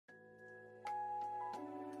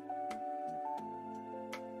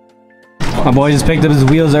My boy just picked up his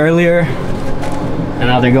wheels earlier, and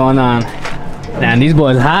now they're going on. Man, these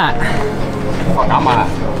boys hot. I'm hot.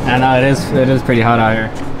 I know it is pretty hot out here.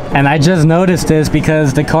 And I just noticed this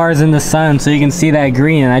because the car's in the sun, so you can see that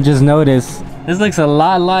green. And I just noticed this looks a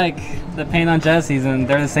lot like the paint on Jesse's, and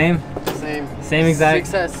they're the same. Same exact.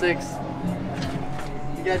 6S6.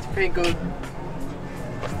 You got your paint code.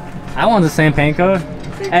 I want the same paint code.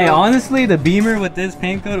 Hey, honestly, the Beamer with this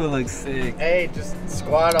paint code would look sick. Hey, just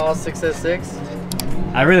squad all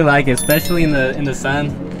 6S6. I really like it, especially in the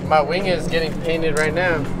sun. My wing is getting painted right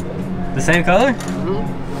now. The same color? Mm-hmm.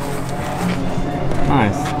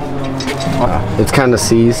 Nice. It's kind of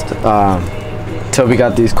seized. Toby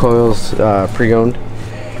got these coils pre-owned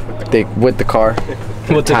with the car.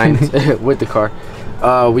 with the car.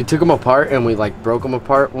 We took them apart and we like broke them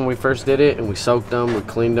apart when we first did it, and we soaked them, we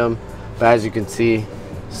cleaned them. But as you can see,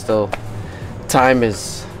 still, time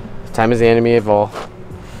is the enemy of all.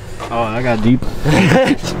 Oh, I got deep.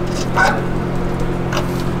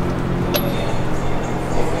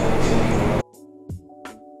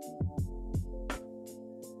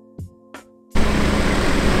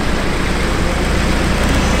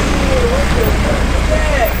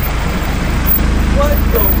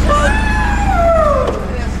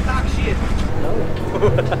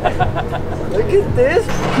 Look at this.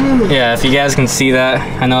 Yeah, if you guys can see that,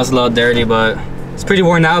 I know it's a little dirty, but it's pretty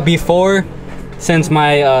worn out. Before, since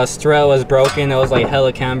my strut was broken, it was like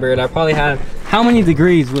hella cambered. I probably had, how many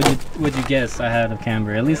degrees would you guess I had of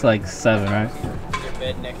camber? At least like 7, right? Your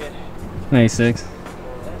bed naked. Maybe 6.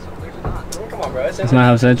 Come on, bro. It's not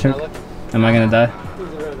how centric. Am I gonna die?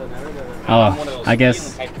 Oh, I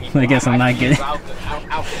guess I'm not getting.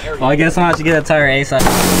 Well, I guess I'm about to get a tire ASAP.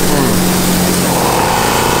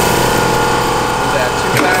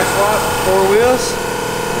 Wheels?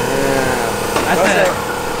 Yeah. I said,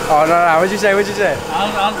 oh no, what'd you say?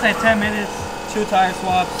 I'll say 10 minutes, 2 tire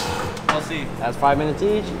swaps. We'll see. That's 5 minutes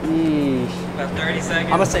each? Eesh. About 30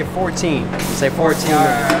 seconds. I'm gonna say 14. Say 14.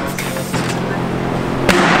 Alright,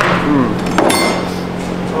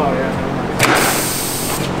 Oh yeah.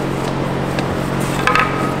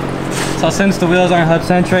 So since the wheels aren't hub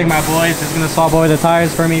centric, my boy's just gonna swap over the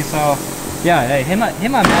tires for me. So yeah, hey, hit my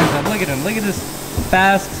man's up. Look at him. Look at this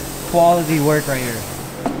fast quality work right here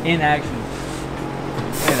in action.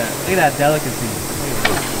 Look at that. Look at that delicacy.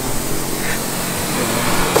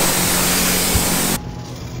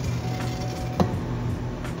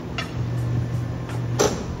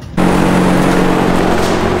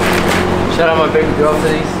 Shout out my baby girl for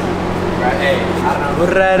these. Right, hey, I don't know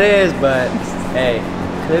who that is, but hey,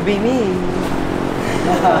 could be me.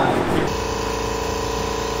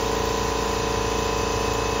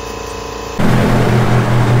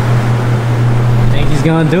 He's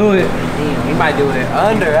gonna do it. Damn, he might do it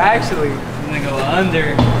under, actually. He's gonna go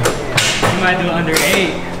under. He might do under 8.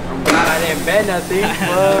 I'm glad I didn't bet nothing,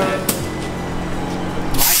 but...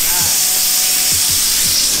 My God.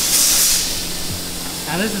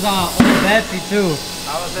 Now this is on old Betsy too.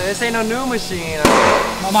 I was saying, this ain't no new machine.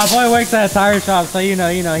 My boy works at a tire shop, so you know,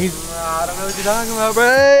 he's... I don't know what you're talking about, bro.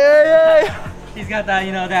 Hey. He's got that,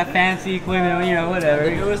 that fancy equipment, whatever.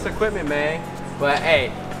 The newest equipment, man. But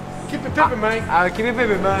hey, keep it pimpin', man. Keep it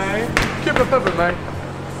pimpin', man. Keep it pimpin', man.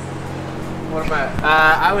 What am I?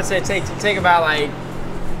 I would say take about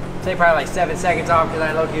take probably like 7 seconds off, because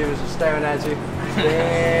I low-key was just staring at you.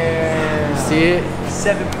 Damn. You see it?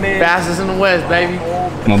 7 minutes. Fastest in the West, baby.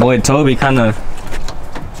 My boy Toby kind of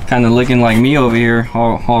looking like me over here,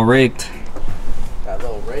 all raked. That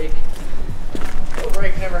little rake. Little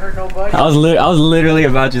rake never hurt nobody. I was literally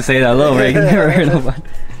about to say that. Little rake never hurt nobody.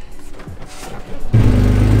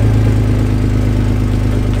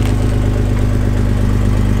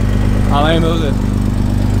 How many moves it?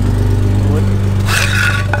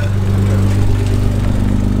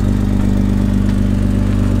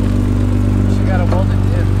 She got a welded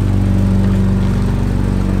tip.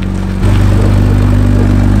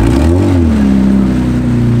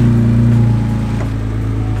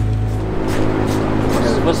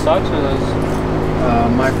 What stocks are those?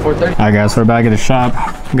 My 430. Alright guys, we're back at the shop.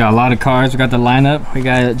 We got a lot of cars. We got the lineup. We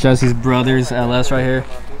got Jesse's Brothers LS right here.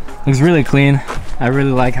 Looks really clean. I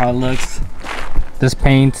really like how it looks. This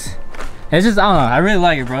paint, it's just, I don't know, I really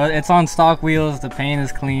like it, bro. It's on stock wheels. The paint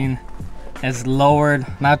is clean. It's lowered,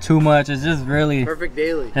 not too much. It's just really perfect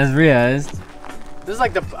daily. It's real. This is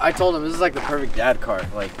like I told him this is like the perfect dad car.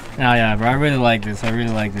 Like, oh yeah, bro. I really like this. I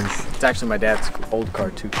really like this. It's actually my dad's old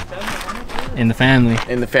car too. In the family.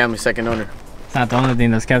 In the family, second owner. It's not the only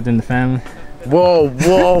thing that's kept in the family. Whoa,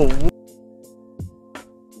 whoa.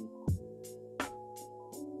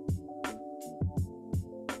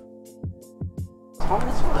 How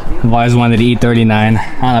this one? I've always wanted the E39. I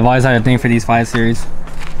don't know, I've always had a thing for these 5 Series.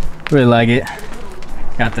 Really like it.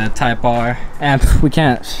 Got the Type R amp. We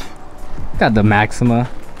can't. Got the Maxima.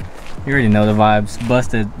 You already know the vibes.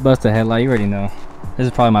 Busted headlight. You already know. This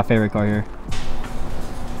is probably my favorite car here.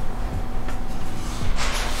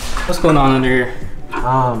 What's going on under here?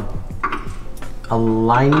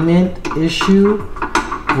 Alignment issue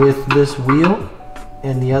with this wheel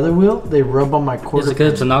and the other wheel. They rub on my quarter. Is it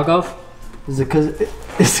because it's a knockoff? Is it because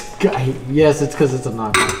it's? Yes, it's because it's a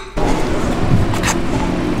knockoff.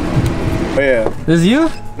 Oh, yeah. This is you?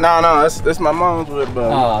 No, that's my mom's with,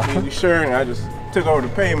 but you sure? And I just took over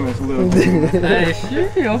the payments a little bit. Hey,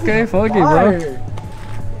 shit. Okay, fuck it, bro.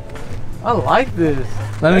 I like this.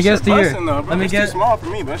 Let me guess the year. Let me guess. It's too small for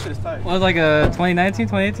me, but that shit's tight. What was like a 2019,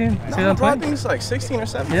 2018? No, bro, I think it's like 16 or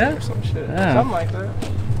 17 or some shit. Yeah. Something like that.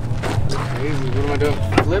 That's crazy. What am I doing?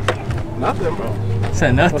 Flip? Nothing, bro.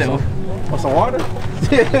 Said nothing. Want some water?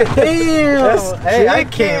 Damn! Hey, I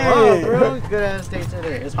came up, bro. Good ass day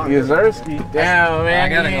today. It's hot. Iykyk. Damn, man. I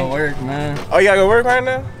gotta go work, man. Oh, you gotta go work right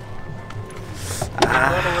now?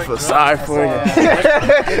 I feel sorry for you.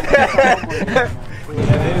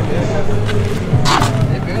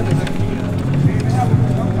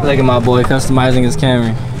 Look at my boy customizing his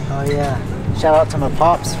Camry. Oh yeah. Shout out to my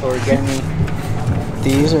pops for getting me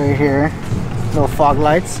these right here. Little fog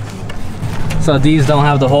lights. So these don't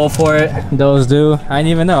have the hole for it. Those do. I didn't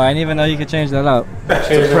even know. You could change that out.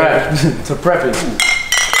 To prep it.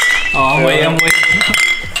 Oh, I'm waiting.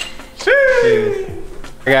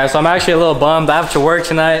 Guys, so I'm actually a little bummed. I have to work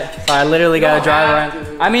tonight. So I literally gotta drive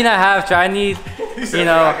around. I mean, I have to. I need, you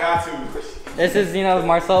know. This is, you know,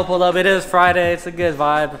 Marcel pulled up. It is Friday. It's a good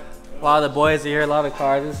vibe. A lot of the boys are here. A lot of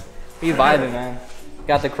cars. We vibing, man.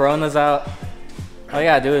 Got the Coronas out. All you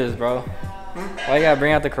gotta do is, bro. Why you gotta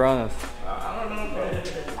bring out the Coronas?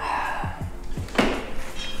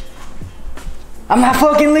 I'm not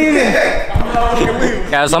fucking leaving.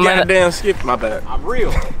 Guys, I'm gonna damn skip. My bad. I'm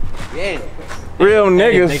real. Yeah. Real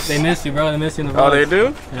niggas. Hey, they miss you, bro. They miss you in the vlog. Oh, they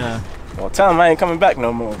do? Yeah. Well, tell them I ain't coming back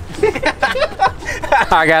no more.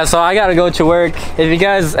 Alright, guys. So I gotta go to work. If you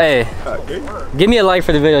guys, hey, give me a like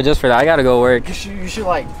for the video just for that. I gotta go work. You should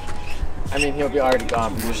like. I mean, he'll be already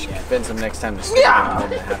gone, but you should convince him next time to stay. Yeah.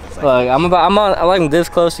 Look, I'm like this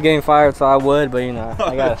close to getting fired, so I would, but you know,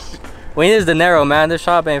 I got. We need is the narrow, man. This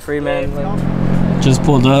shop ain't free, man. Just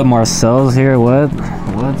pulled up. Marcel's here.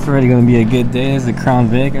 What's already gonna be a good day? Is the Crown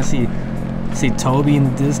Vic. I see Toby in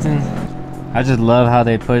the distance. I just love how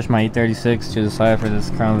they push my E36 to the side for this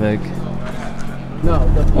Crown Vic. No.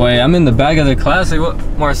 Wait, I'm in the back of the Classic. What,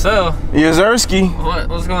 Marcel? Iykyk.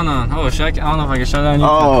 What's going on? Oh, I don't know if I can shut down YouTube.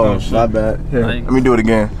 Oh, my bad. Here, Like, let me do it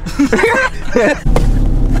again.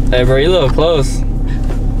 Hey, bro, you a little close.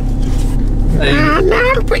 Hey,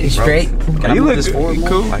 I'm pretty straight. Can you I move look this forward more?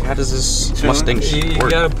 cool. Like, how does this Mustang you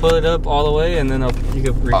work? gotta pull it up all the way, and then you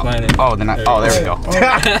can recline it. Oh, then there we go.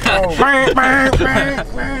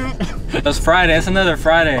 That's Friday. That's another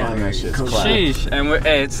Friday. Oh, that shit's class. Sheesh. And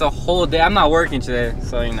hey, it's a whole day. I'm not working today,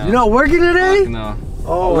 so you know. You're not working today? No.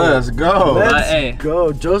 Oh, Let's go. Hey.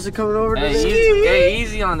 go. Joseph coming over Hey,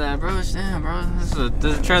 easy on that, bro. Damn, bro.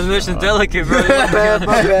 The transmission's delicate, bro.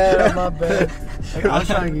 my bad. I was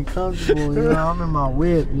trying to get comfortable, you know. I'm in my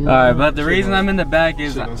whip, you know. Alright, but the reason I'm in the back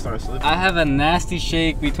is Shit gonna start slipping. I have a nasty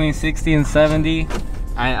shake between 60 and 70.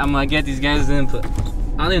 I'm gonna get these guys' input.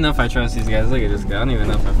 I don't even know if I trust these guys. Look at this guy. I don't even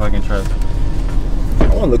know if I fucking trust him.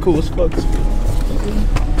 I wanna look cool as fuck.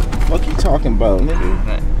 Fuck you talking about,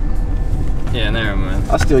 nigga? Yeah, never mind.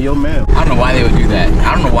 I'll steal your mail. I don't know why they would do that.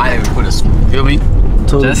 I don't know why they would put us. Feel me?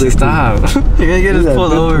 Jesse, stop. You're gonna get us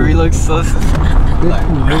pulled over. He looks so.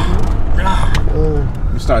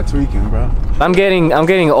 You start tweaking, bro. I'm getting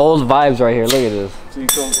old vibes right here. Look at this. So you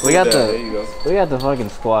come We got there you go. we got the fucking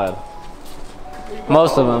squad.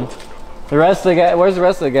 Most of them. The rest of the guys. Where's the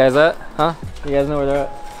rest of the guys at? Huh? You guys know where they're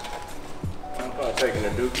at? I'm probably taking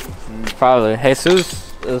a duke. Probably.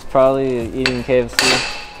 Jesus is probably eating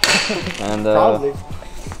KFC. And Probably.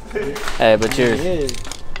 hey, but cheers.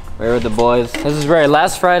 We're with the boys. This is rare.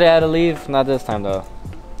 Last Friday I had to leave. Not this time though.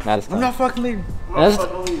 Not this time. I'm not fucking leaving.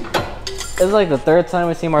 It's like the third time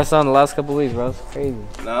we see Marcel in the last couple weeks, bro. It's crazy.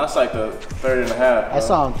 Nah, that's like the third and a half. Bro. I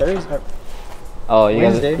saw him Thursday. Oh, you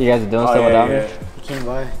guys Wednesday. are doing Oh, stuff without me? He came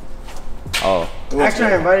by. Oh. Actually,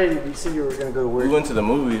 I invited you. You said you were gonna go to We work. went to the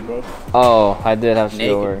movies, bro. Oh, I did have to go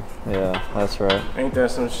Naked. work. Yeah, that's right. Ain't that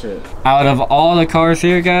some shit? Out of all the cars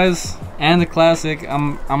here, guys, and the Classic,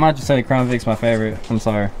 I'm not just say the Crown Vic's my favorite. I'm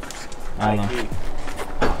sorry. I don't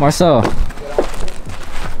know. Marcel.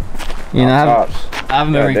 You know, I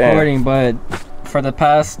haven't been recording, but for the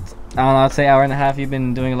past, I don't know, I'd say hour and a half, you've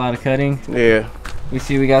been doing a lot of cutting. Yeah. We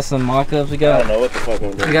see we got some mock-ups. We I don't got know what the fuck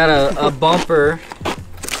I'm doing. we got a bumper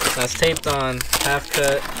that's taped on half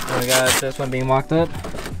cut. And we got this one being mocked up.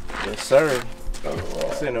 Yes, sir.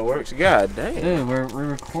 It's in the works. God damn. Dude, we're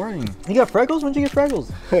recording. You got freckles? When'd you get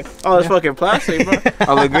freckles? Oh, it's fucking plastic, bro.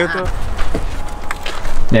 I look good though.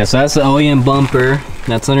 Yeah, so that's the OEM bumper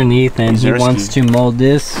that's underneath, and he Zerski. wants to mold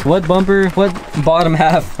this. What bumper? What bottom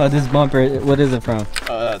half of this bumper? What is it from?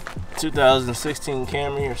 2016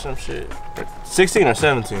 Camry or some shit. 16 or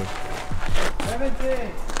 17?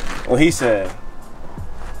 17. Well, he said.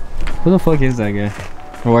 Who the fuck is that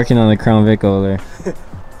guy? We're working on the Crown Vic over there.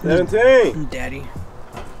 17. Daddy.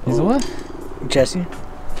 He's a what? Jesse.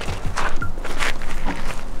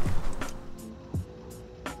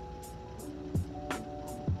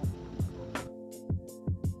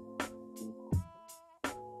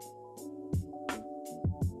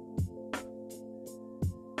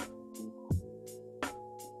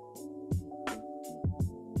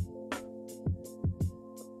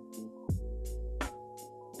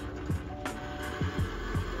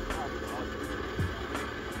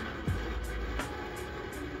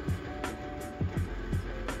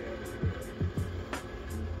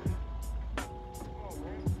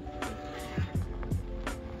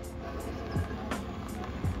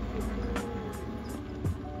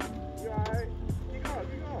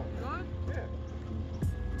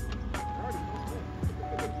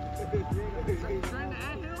 Yeah,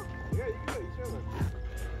 you good. You chilling.